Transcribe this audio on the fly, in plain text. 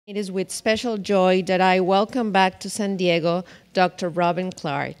It is with special joy that I welcome back to San Diego Dr. Robin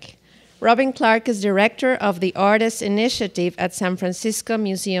Clark. Robin Clark is director of the Artists Initiative at San Francisco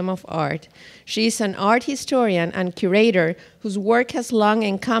Museum of Art. She is an art historian and curator whose work has long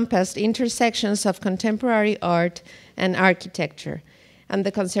encompassed intersections of contemporary art and architecture and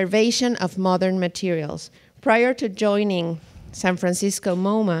the conservation of modern materials. Prior to joining San Francisco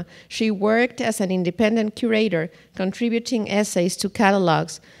MoMA, she worked as an independent curator, contributing essays to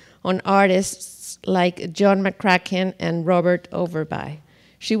catalogs on artists like John McCracken and Robert Overby.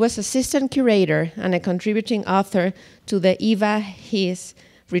 She was assistant curator and a contributing author to the Eva His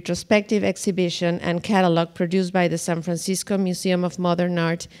retrospective exhibition and catalog produced by the San Francisco Museum of Modern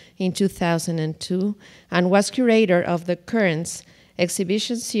Art in 2002, and was curator of the Currents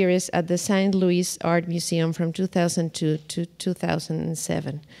exhibition series at the St. Louis Art Museum from 2002 to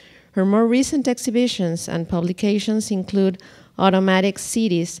 2007. Her more recent exhibitions and publications include Automatic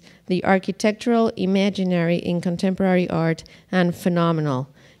Cities, The Architectural Imaginary in Contemporary Art, and Phenomenal,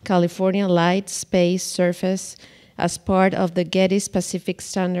 California Light, Space, Surface, as part of the Getty's Pacific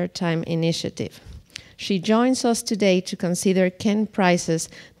Standard Time initiative. She joins us today to consider Ken Price's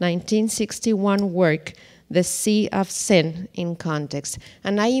 1961 work, The Sea of Sin, in context.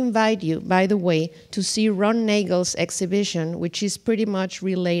 And I invite you, by the way, to see Ron Nagel's exhibition, which is pretty much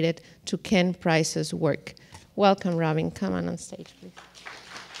related to Ken Price's work. Welcome, Robin. Come on stage, please.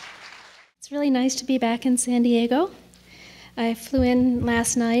 It's really nice to be back in San Diego. I flew in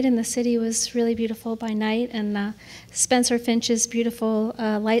last night, and the city was really beautiful by night, and Spencer Finch's beautiful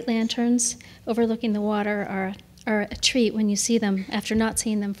light lanterns overlooking the water are a treat when you see them after not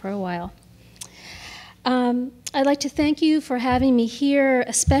seeing them for a while. I'd like to thank you for having me here,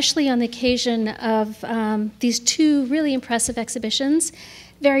 especially on the occasion of these two really impressive exhibitions,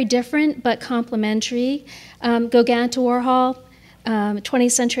 very different but complementary. Gauguin to Warhol,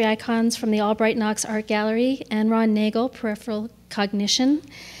 20th Century Icons from the Albright-Knox Art Gallery, and Ron Nagel, Peripheral Cognition.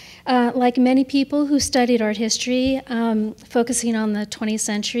 Like many people who studied art history, focusing on the 20th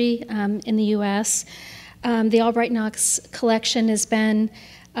century in the US, the Albright-Knox collection has been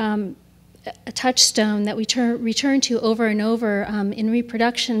a touchstone that we return to over and over in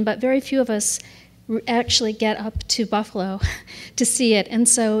reproduction, but very few of us actually get up to Buffalo to see it. And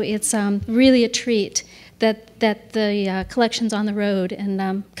so it's really a treat that the collection's on the road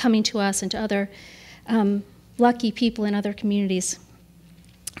and coming to us and to other lucky people in other communities.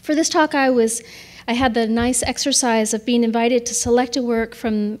 For this talk, I had the nice exercise of being invited to select a work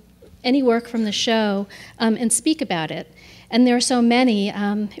from any work from the show and speak about it. And there are so many,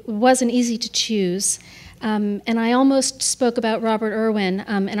 it wasn't easy to choose. And I almost spoke about Robert Irwin,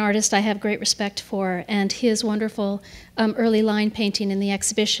 an artist I have great respect for, and his wonderful early line painting in the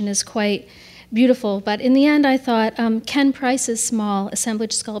exhibition is quite beautiful. But in the end, I thought Ken Price's small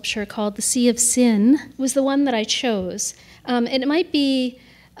assemblage sculpture called The Sea of Sin was the one that I chose. And it might be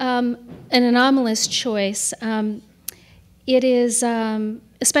an anomalous choice. It is,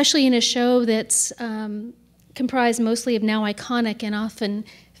 especially in a show that's comprised mostly of now iconic and often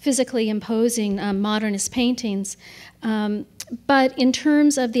physically imposing modernist paintings. But in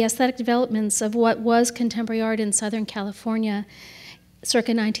terms of the aesthetic developments of what was contemporary art in Southern California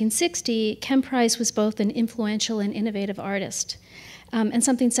circa 1960, Ken Price was both an influential and innovative artist. And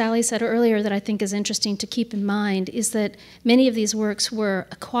something Sally said earlier that I think is interesting to keep in mind is that many of these works were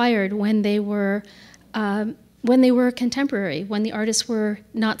acquired when they were contemporary, when the artists were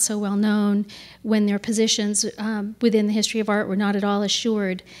not so well known, when their positions within the history of art were not at all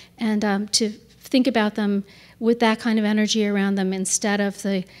assured, and to think about them with that kind of energy around them instead of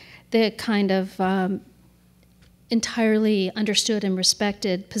the kind of entirely understood and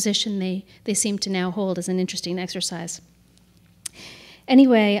respected position they seem to now hold is an interesting exercise.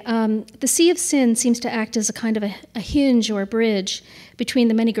 Anyway, The Sea of Sin seems to act as a kind of a hinge or a bridge between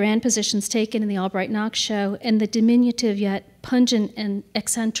the many grand positions taken in the Albright-Knox show and the diminutive yet pungent and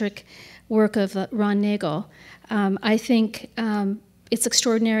eccentric work of Ron Nagel. I think it's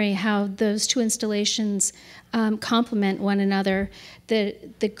extraordinary how those two installations complement one another.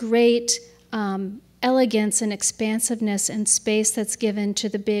 The great elegance and expansiveness and space that's given to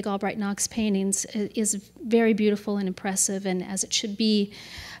the big Albright-Knox paintings is very beautiful and impressive, and as it should be.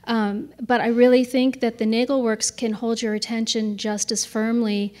 But I really think that the Nagel works can hold your attention just as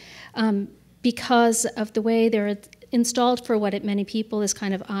firmly because of the way they're installed for what at many people is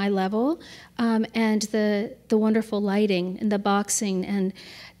kind of eye level, and the wonderful lighting and the boxing and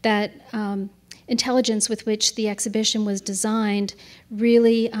that intelligence with which the exhibition was designed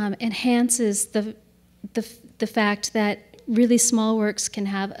really enhances the fact that really small works can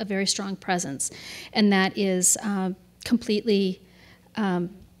have a very strong presence, and that is completely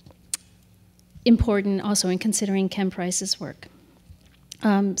important also in considering Ken Price's work.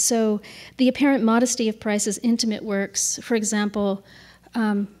 So the apparent modesty of Price's intimate works, for example,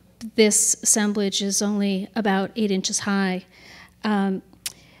 this assemblage is only about 8 inches high,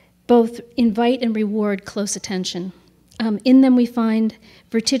 both invite and reward close attention. In them we find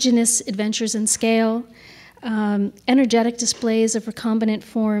vertiginous adventures in scale, energetic displays of recombinant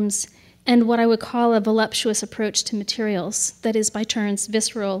forms, and what I would call a voluptuous approach to materials that is by turns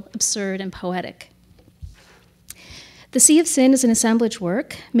visceral, absurd, and poetic. The Sea of Sin is an assemblage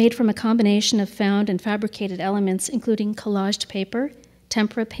work made from a combination of found and fabricated elements, including collaged paper,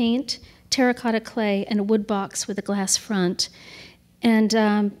 tempera paint, terracotta clay, and a wood box with a glass front. And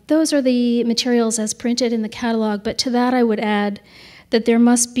those are the materials as printed in the catalog, but to that I would add that there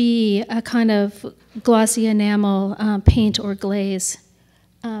must be a kind of glossy enamel paint or glaze.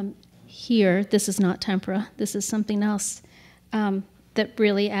 Here, this is not tempera, this is something else that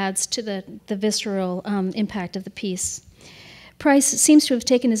really adds to the visceral impact of the piece. Price seems to have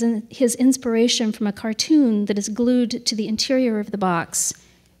taken his inspiration from a cartoon that is glued to the interior of the box,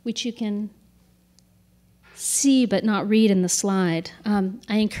 which you can see but not read in the slide.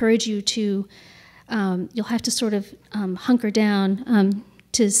 I encourage you to, you'll have to sort of hunker down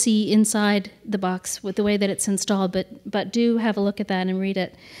to see inside the box with the way that it's installed, but do have a look at that and read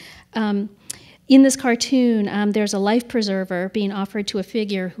it. In this cartoon, there's a life preserver being offered to a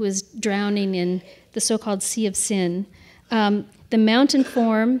figure who is drowning in the so-called Sea of Sin. The mountain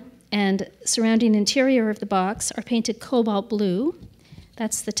form and surrounding interior of the box are painted cobalt blue.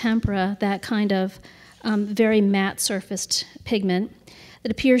 That's the tempera, that kind of very matte surfaced pigment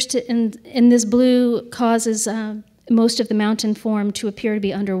that appears to, and this blue causes most of the mountain form to appear to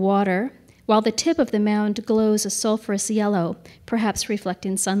be underwater, while the tip of the mound glows a sulfurous yellow, perhaps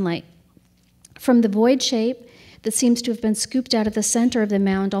reflecting sunlight. From the void shape that seems to have been scooped out of the center of the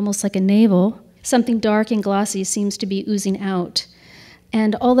mound, almost like a navel, something dark and glossy seems to be oozing out.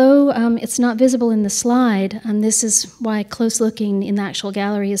 And although it's not visible in the slide, and this is why close looking in the actual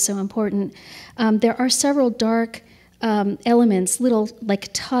gallery is so important, there are several dark elements, little like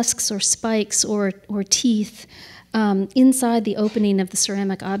tusks or spikes or teeth inside the opening of the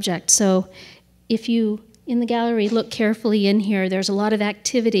ceramic object. So if you, in the gallery, look carefully in here, there's a lot of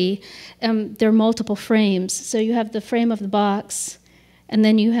activity. There are multiple frames. So you have the frame of the box, and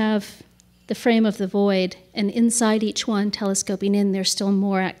then you have the frame of the void, and inside each one, telescoping in, there's still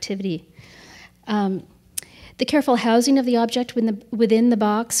more activity. The careful housing of the object within the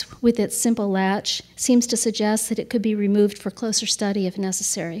box with its simple latch seems to suggest that it could be removed for closer study if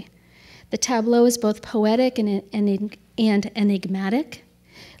necessary. The tableau is both poetic and enigmatic,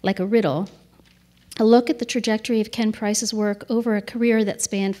 like a riddle. A look at the trajectory of Ken Price's work over a career that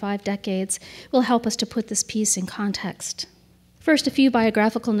spanned 5 decades will help us to put this piece in context. First, a few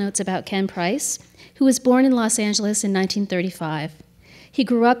biographical notes about Ken Price, who was born in Los Angeles in 1935. He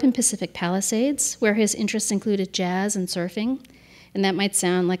grew up in Pacific Palisades, where his interests included jazz and surfing, and that might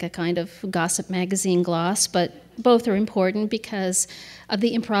sound like a kind of gossip magazine gloss, but both are important because of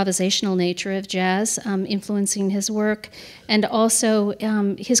the improvisational nature of jazz influencing his work, and also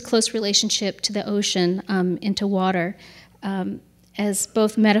his close relationship to the ocean and to water, as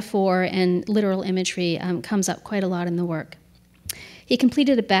both metaphor and literal imagery comes up quite a lot in the work. He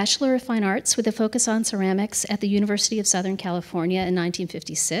completed a Bachelor of Fine Arts with a focus on ceramics at the University of Southern California in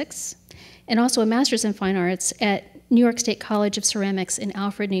 1956, and also a Master's in Fine Arts at New York State College of Ceramics in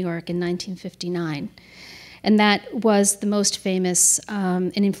Alfred, New York in 1959. And that was the most famous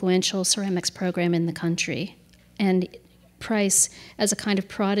and influential ceramics program in the country. And Price, as a kind of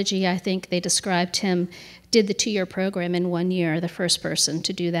prodigy, I think they described him, did the 2-year program in 1 year, the first person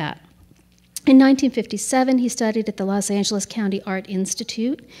to do that. In 1957, he studied at the Los Angeles County Art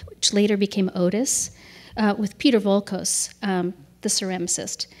Institute, which later became Otis, with Peter Volkos, the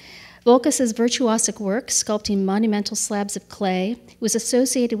ceramicist. Volkos's virtuosic work, sculpting monumental slabs of clay, was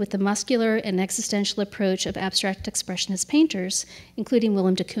associated with the muscular and existential approach of abstract expressionist painters, including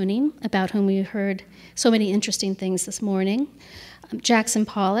Willem de Kooning, about whom we heard so many interesting things this morning, Jackson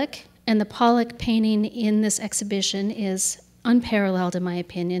Pollock, and the Pollock painting in this exhibition is unparalleled in my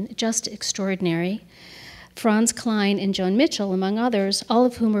opinion, just extraordinary. Franz Klein and Joan Mitchell, among others, all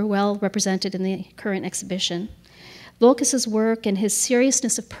of whom are well represented in the current exhibition. Volkos's work and his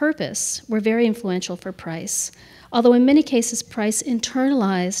seriousness of purpose were very influential for Price, although in many cases Price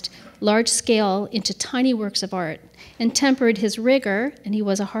internalized large scale into tiny works of art and tempered his rigor, and he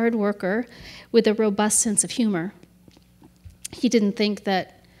was a hard worker, with a robust sense of humor. He didn't think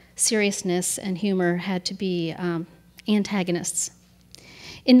that seriousness and humor had to be antagonists.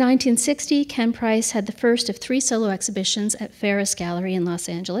 In 1960, Ken Price had the first of 3 solo exhibitions at Ferris Gallery in Los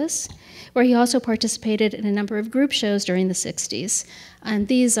Angeles, where he also participated in a number of group shows during the 60s. And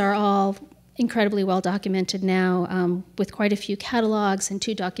these are all incredibly well documented now, with quite a few catalogs and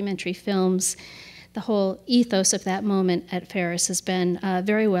 2 documentary films. The whole ethos of that moment at Ferris has been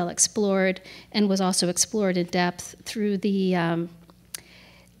very well explored and was also explored in depth through the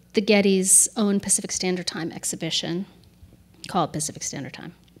Getty's own Pacific Standard Time exhibition called Pacific Standard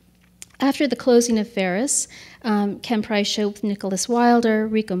Time. After the closing of Ferris, Ken Price showed with Nicholas Wilder,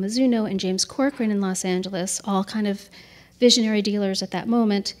 Rico Mizuno, and James Corcoran in Los Angeles, all kind of visionary dealers at that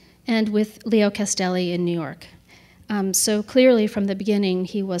moment, and with Leo Castelli in New York. So clearly from the beginning,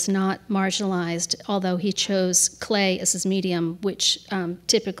 he was not marginalized, although he chose clay as his medium, which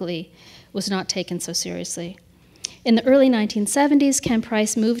typically was not taken so seriously. In the early 1970s, Ken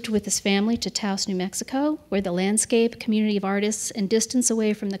Price moved with his family to Taos, New Mexico, where the landscape, community of artists, and distance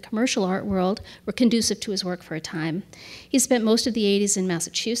away from the commercial art world were conducive to his work for a time. He spent most of the 80s in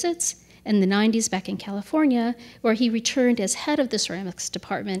Massachusetts and the 90s back in California, where he returned as head of the ceramics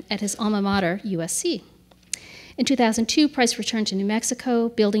department at his alma mater, USC. In 2002, Price returned to New Mexico,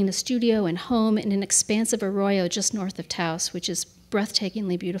 building a studio and home in an expansive arroyo just north of Taos, which is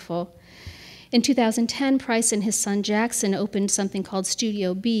breathtakingly beautiful. In 2010, Price and his son Jackson opened something called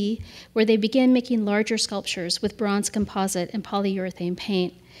Studio B, where they began making larger sculptures with bronze composite and polyurethane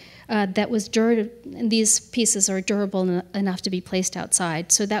paint. And these pieces are durable enough to be placed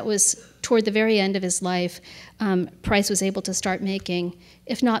outside. So that was toward the very end of his life. Price was able to start making,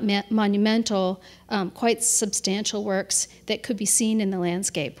 if not monumental, quite substantial works that could be seen in the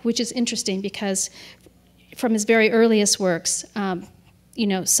landscape, which is interesting because from his very earliest works,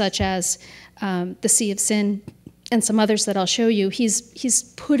 such as The Sea of Sin and some others that I'll show you,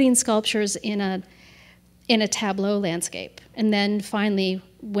 he's putting sculptures in a tableau landscape. And then finally,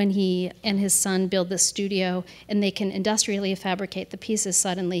 when he and his son build this studio and they can industrially fabricate the pieces,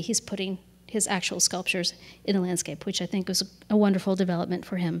 suddenly he's putting his actual sculptures in a landscape, which I think was a wonderful development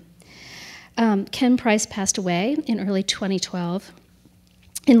for him. Ken Price passed away in early 2012.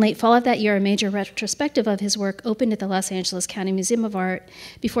 In late fall of that year, a major retrospective of his work opened at the Los Angeles County Museum of Art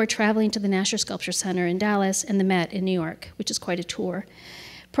before traveling to the National Sculpture Center in Dallas and the Met in New York, which is quite a tour.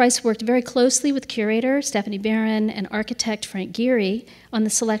 Price worked very closely with curator Stephanie Barron and architect Frank Gehry on the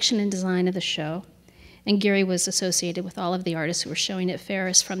selection and design of the show. And Gehry was associated with all of the artists who were showing at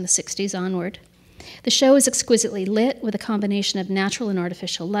Ferris from the 60s onward. The show is exquisitely lit with a combination of natural and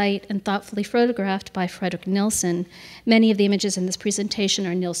artificial light and thoughtfully photographed by Frederick Nilsson. Many of the images in this presentation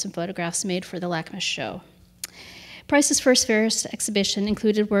are Nilsson photographs made for the LACMA show. Price's first Ferris exhibition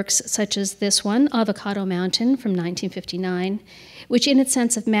included works such as this one, Avocado Mountain from 1959, which in its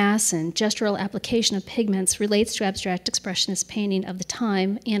sense of mass and gestural application of pigments relates to abstract expressionist painting of the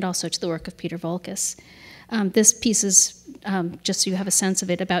time and also to the work of Peter Voulkos. This piece is, just so you have a sense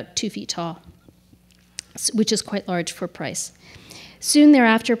of it, about 2 feet tall, which is quite large for Price. Soon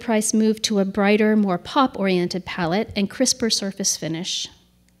thereafter, Price moved to a brighter, more pop-oriented palette and crisper surface finish,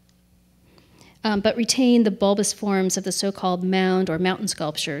 but retained the bulbous forms of the so-called mound or mountain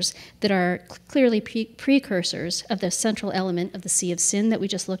sculptures that are clearly precursors of the central element of the Sea of Sin that we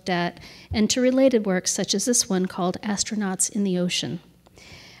just looked at, and to related works such as this one called Astronauts in the Ocean.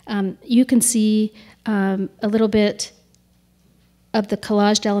 You can see a little bit of the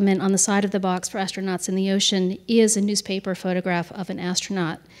collaged element on the side of the box for Astronauts in the Ocean is a newspaper photograph of an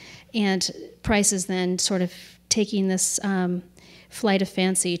astronaut. And Price is then sort of taking this flight of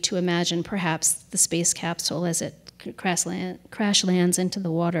fancy to imagine perhaps the space capsule as it crash lands into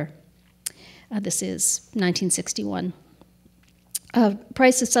the water. This is 1961.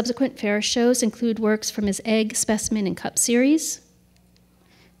 Price's subsequent Ferris shows include works from his egg, specimen, and cup series,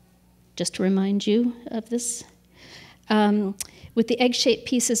 just to remind you of this. With the egg-shaped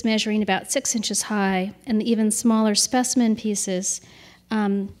pieces measuring about 6 inches high and the even smaller specimen pieces,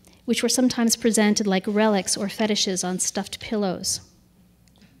 which were sometimes presented like relics or fetishes on stuffed pillows.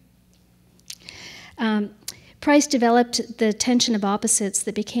 Price developed the tension of opposites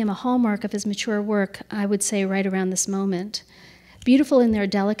that became a hallmark of his mature work, I would say, right around this moment. Beautiful in their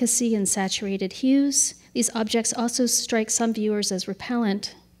delicacy and saturated hues, these objects also strike some viewers as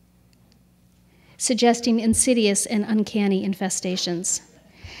repellent, suggesting insidious and uncanny infestations.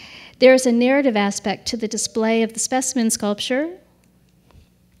 There is a narrative aspect to the display of the specimen sculpture,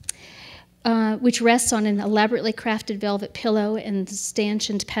 which rests on an elaborately crafted velvet pillow and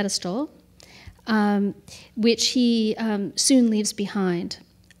stanchioned pedestal, which he soon leaves behind.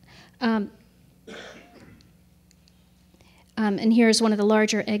 And here's one of the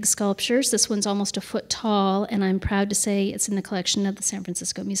larger egg sculptures. This one's almost a foot tall, and I'm proud to say it's in the collection of the San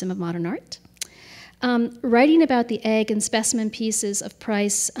Francisco Museum of Modern Art. Writing about the egg and specimen pieces of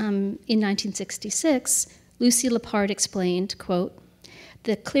Price in 1966, Lucy Lepard explained, quote,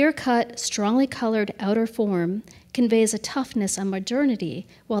 "The clear-cut, strongly colored outer form conveys a toughness and modernity,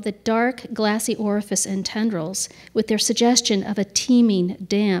 while the dark, glassy orifice and tendrils, with their suggestion of a teeming,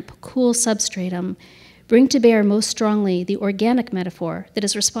 damp, cool substratum, bring to bear most strongly the organic metaphor that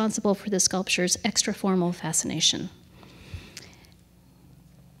is responsible for the sculpture's extra-formal fascination."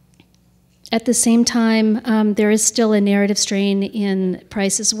 At the same time, there is still a narrative strain in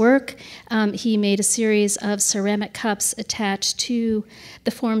Price's work. He made a series of ceramic cups attached to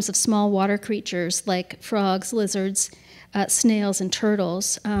the forms of small water creatures like frogs, lizards, snails, and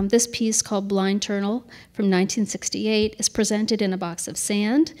turtles. This piece, called Blind Turtle from 1968, is presented in a box of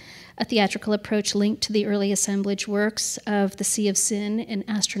sand, a theatrical approach linked to the early assemblage works of The Sea of Sin and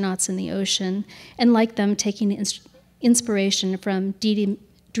Astronauts in the Ocean, and like them, taking inspiration from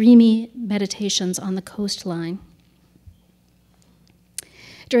dreamy meditations on the coastline.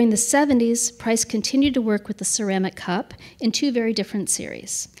 During the 70s, Price continued to work with the ceramic cup in two very different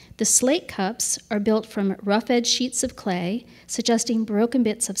series. The slate cups are built from rough-edged sheets of clay, suggesting broken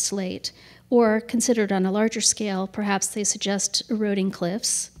bits of slate, or considered on a larger scale, perhaps they suggest eroding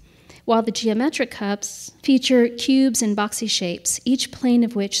cliffs, while the geometric cups feature cubes and boxy shapes, each plane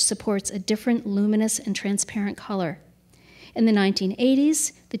of which supports a different luminous and transparent color. In the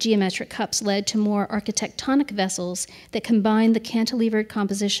 1980s, the geometric cups led to more architectonic vessels that combined the cantilevered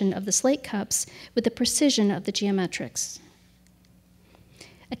composition of the slate cups with the precision of the geometrics.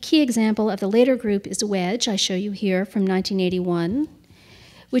 A key example of the later group is Wedge, I show you here, from 1981,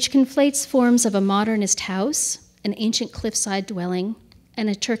 which conflates forms of a modernist house, an ancient cliffside dwelling, and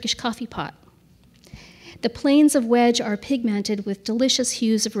a Turkish coffee pot. The planes of Wedge are pigmented with delicious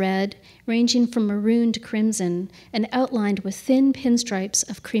hues of red, ranging from maroon to crimson, and outlined with thin pinstripes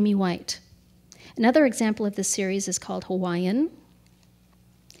of creamy white. Another example of this series is called Hawaiian.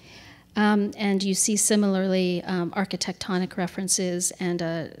 And you see similarly architectonic references and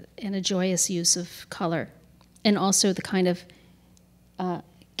a joyous use of color, and also the kind of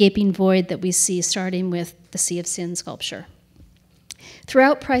gaping void that we see starting with the Sea of Sin sculpture.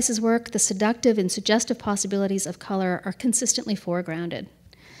 Throughout Price's work, the seductive and suggestive possibilities of color are consistently foregrounded.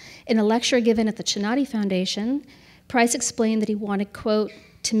 In a lecture given at the Chinati Foundation, Price explained that he wanted, quote,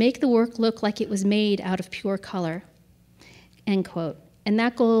 "to make the work look like it was made out of pure color," end quote. And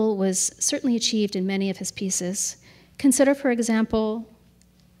that goal was certainly achieved in many of his pieces. Consider, for example,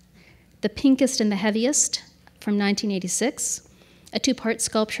 The Pinkest and the Heaviest from 1986, a two-part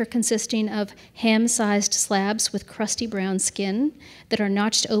sculpture consisting of ham-sized slabs with crusty brown skin that are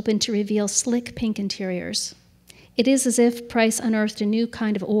notched open to reveal slick pink interiors. It is as if Price unearthed a new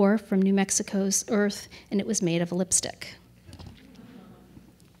kind of ore from New Mexico's earth, and it was made of lipstick.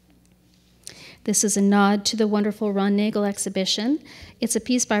 This is a nod to the wonderful Ron Nagel exhibition. It's a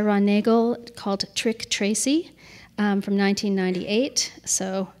piece by Ron Nagel called Trick Tracy from 1998,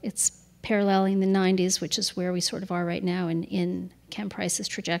 so it's paralleling the 90s, which is where we sort of are right now in Ken Price's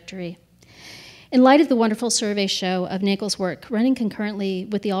trajectory. In light of the wonderful survey show of Nagel's work running concurrently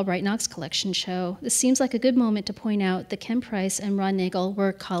with the Albright-Knox collection show, this seems like a good moment to point out that Ken Price and Ron Nagel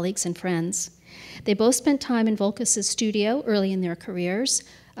were colleagues and friends. They both spent time in Volkas's studio early in their careers,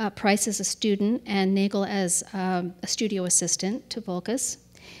 Price as a student and Nagel as a studio assistant to Volkas.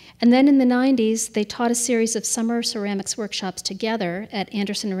 And then in the 90s, they taught a series of summer ceramics workshops together at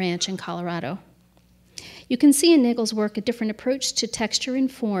Anderson Ranch in Colorado. You can see in Nagel's work a different approach to texture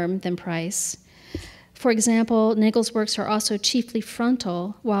and form than Price. For example, Nagel's works are also chiefly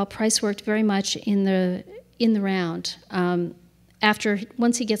frontal, while Price worked very much in the round.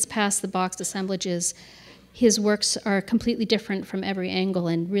 Once he gets past the boxed assemblages, his works are completely different from every angle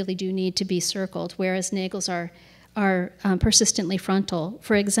and really do need to be circled, whereas Nagel's are persistently frontal.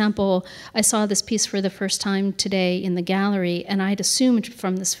 For example, I saw this piece for the first time today in the gallery, and I'd assumed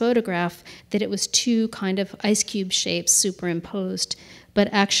from this photograph that it was two kind of ice cube shapes superimposed, but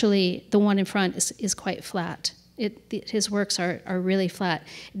actually the one in front is quite flat. His works are really flat.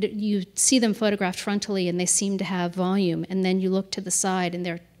 You see them photographed frontally and they seem to have volume, and then you look to the side and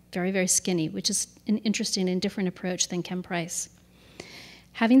they're very, very skinny, which is an interesting and different approach than Ken Price.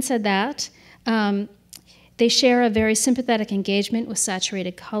 Having said that, they share a very sympathetic engagement with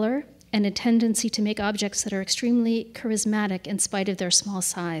saturated color and a tendency to make objects that are extremely charismatic in spite of their small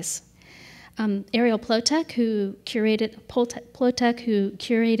size. Ariel Plotek, who curated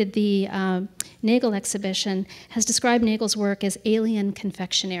the Nagel exhibition, has described Nagel's work as alien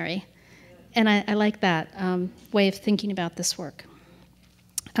confectionery. And I like that way of thinking about this work.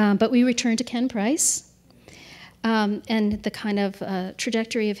 But we return to Ken Price and the kind of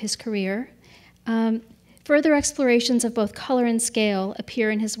trajectory of his career. Further explorations of both color and scale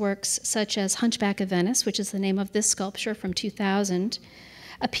appear in his works, such as Hunchback of Venice, which is the name of this sculpture from 2000,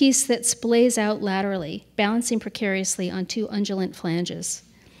 a piece that splays out laterally, balancing precariously on two undulant flanges.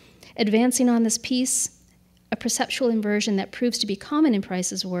 Advancing on this piece, a perceptual inversion that proves to be common in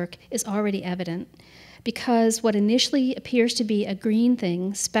Price's work is already evident, because what initially appears to be a green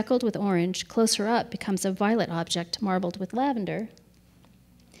thing speckled with orange, closer up becomes a violet object marbled with lavender,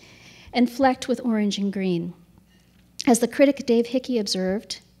 and flecked with orange and green. As the critic Dave Hickey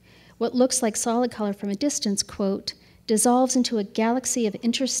observed, what looks like solid color from a distance, quote, dissolves into a galaxy of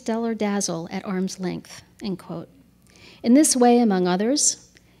interstellar dazzle at arm's length, end quote. In this way, among others,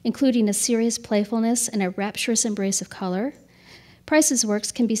 including a serious playfulness and a rapturous embrace of color, Price's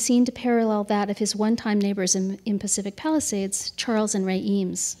works can be seen to parallel that of his one-time neighbors in Pacific Palisades, Charles and Ray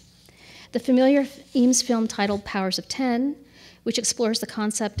Eames. The familiar Eames film titled Powers of 10, which explores the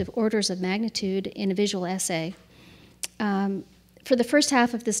concept of orders of magnitude in a visual essay. For the first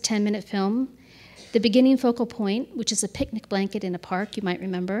half of this 10-minute film, the beginning focal point, which is a picnic blanket in a park, you might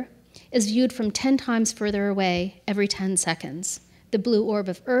remember, is viewed from 10 times further away every 10 seconds. The blue orb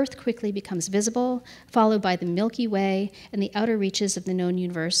of Earth quickly becomes visible, followed by the Milky Way and the outer reaches of the known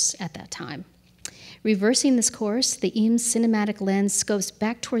universe at that time. Reversing this course, the Eames cinematic lens scopes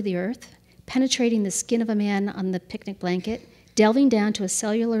back toward the Earth, penetrating the skin of a man on the picnic blanket, delving down to a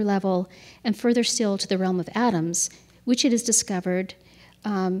cellular level, and further still to the realm of atoms, which it is discovered,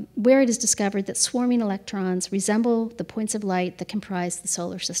 where it is discovered that swarming electrons resemble the points of light that comprise the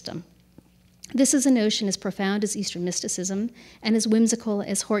solar system. This is a notion as profound as Eastern mysticism and as whimsical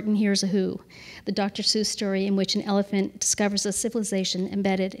as Horton Hears a Who, the Dr. Seuss story in which an elephant discovers a civilization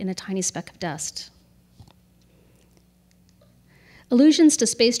embedded in a tiny speck of dust. Allusions to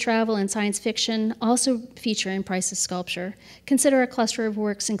space travel and science fiction also feature in Price's sculpture. Consider a cluster of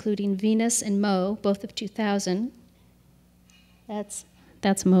works including Venus and Mo, both of 2000.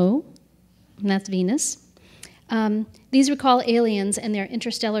 That's Mo, and that's Venus. These recall aliens and their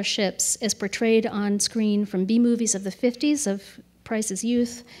interstellar ships as portrayed on screen from B-movies of the 50s of Price's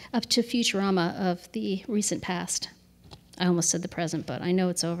youth up to Futurama of the recent past. I almost said the present, but I know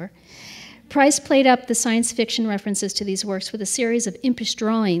it's over. Price played up the science fiction references to these works with a series of impish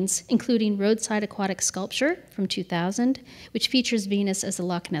drawings, including Roadside Aquatic Sculpture from 2000, which features Venus as the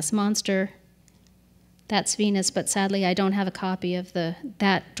Loch Ness Monster. That's Venus, but sadly I don't have a copy of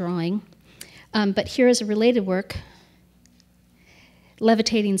that drawing. But here is a related work,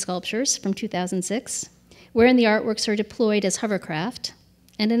 Levitating Sculptures from 2006, wherein the artworks are deployed as hovercraft,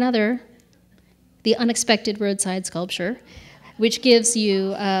 and another, The Unexpected Roadside Sculpture, which gives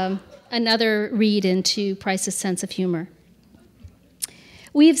you another read into Price's sense of humor.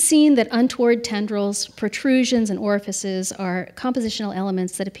 We have seen that untoward tendrils, protrusions, and orifices are compositional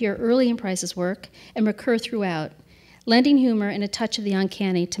elements that appear early in Price's work and recur throughout, lending humor and a touch of the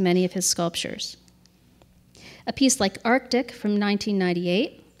uncanny to many of his sculptures. A piece like Arctic from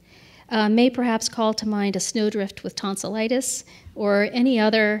 1998 may perhaps call to mind a snowdrift with tonsillitis or any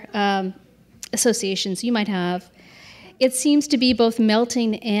other associations you might have. It seems to be both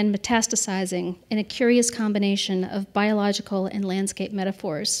melting and metastasizing in a curious combination of biological and landscape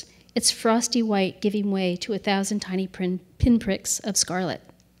metaphors, its frosty white giving way to 1,000 tiny pinpricks of scarlet.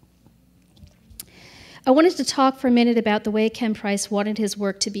 I wanted to talk for a minute about the way Ken Price wanted his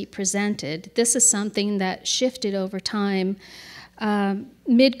work to be presented. This is something that shifted over time.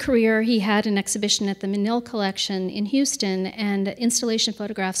 Mid-career, he had an exhibition at the Menil Collection in Houston, and installation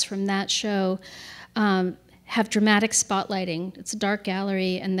photographs from that show have dramatic spotlighting. It's a dark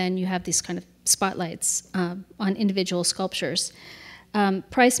gallery, and then you have these kind of spotlights on individual sculptures.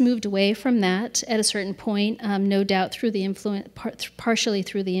 Price moved away from that at a certain point, no doubt through the influence, partially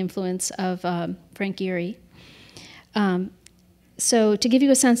through the influence of Frank Gehry. So to give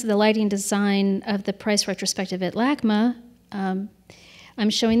you a sense of the lighting design of the Price retrospective at LACMA, I'm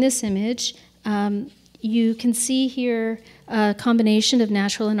showing this image. You can see here a combination of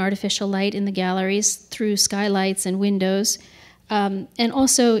natural and artificial light in the galleries through skylights and windows. And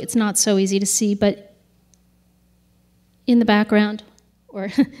also, it's not so easy to see, but in the background, or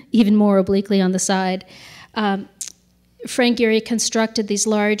even more obliquely on the side, Frank Gehry constructed these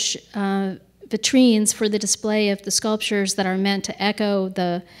large vitrines for the display of the sculptures that are meant to echo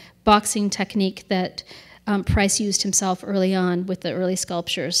the boxing technique that Price used himself early on with the early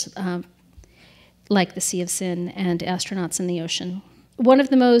sculptures, like the Sea of Sin and Astronauts in the Ocean. One of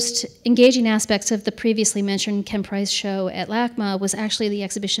the most engaging aspects of the previously mentioned Ken Price show at LACMA was actually the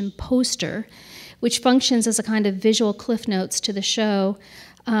exhibition poster, which functions as a kind of visual cliff notes to the show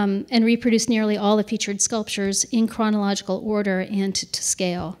and reproduced nearly all the featured sculptures in chronological order and to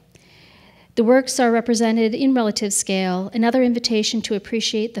scale. The works are represented in relative scale, another invitation to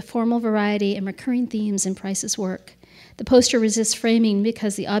appreciate the formal variety and recurring themes in Price's work. The poster resists framing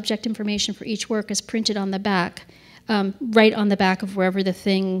because the object information for each work is printed on the back, right on the back of wherever the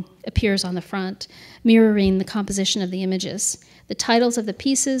thing appears on the front, mirroring the composition of the images. The titles of the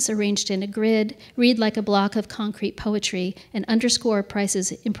pieces, arranged in a grid, read like a block of concrete poetry and underscore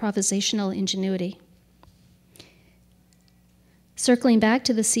Price's improvisational ingenuity. Circling back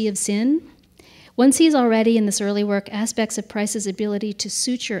to the Sea of Sin, one sees already in this early work aspects of Price's ability to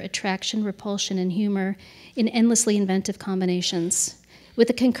suture attraction, repulsion, and humor in endlessly inventive combinations. With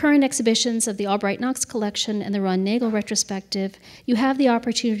the concurrent exhibitions of the Albright-Knox collection and the Ron Nagel retrospective, you have the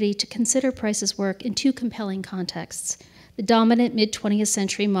opportunity to consider Price's work in two compelling contexts: the dominant mid-20th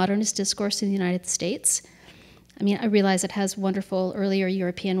century modernist discourse in the United States. I mean, I realize it has wonderful earlier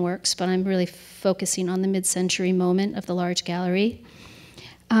European works, but I'm really focusing on the mid-century moment of the large gallery,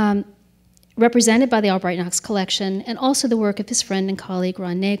 represented by the Albright-Knox collection, and also the work of his friend and colleague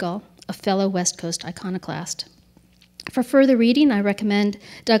Ron Nagel, a fellow West Coast iconoclast. For further reading, I recommend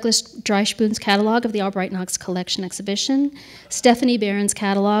Douglas Dreispoon's catalog of the Albright-Knox collection exhibition, Stephanie Barron's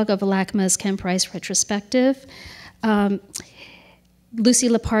catalog of LACMA's Ken Price retrospective, Lucy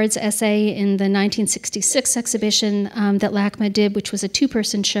Lepard's essay in the 1966 exhibition that LACMA did, which was a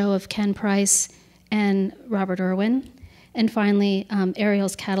two-person show of Ken Price and Robert Irwin, and finally,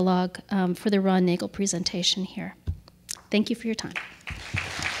 Ariel's catalog for the Ron Nagel presentation here. Thank you for your time.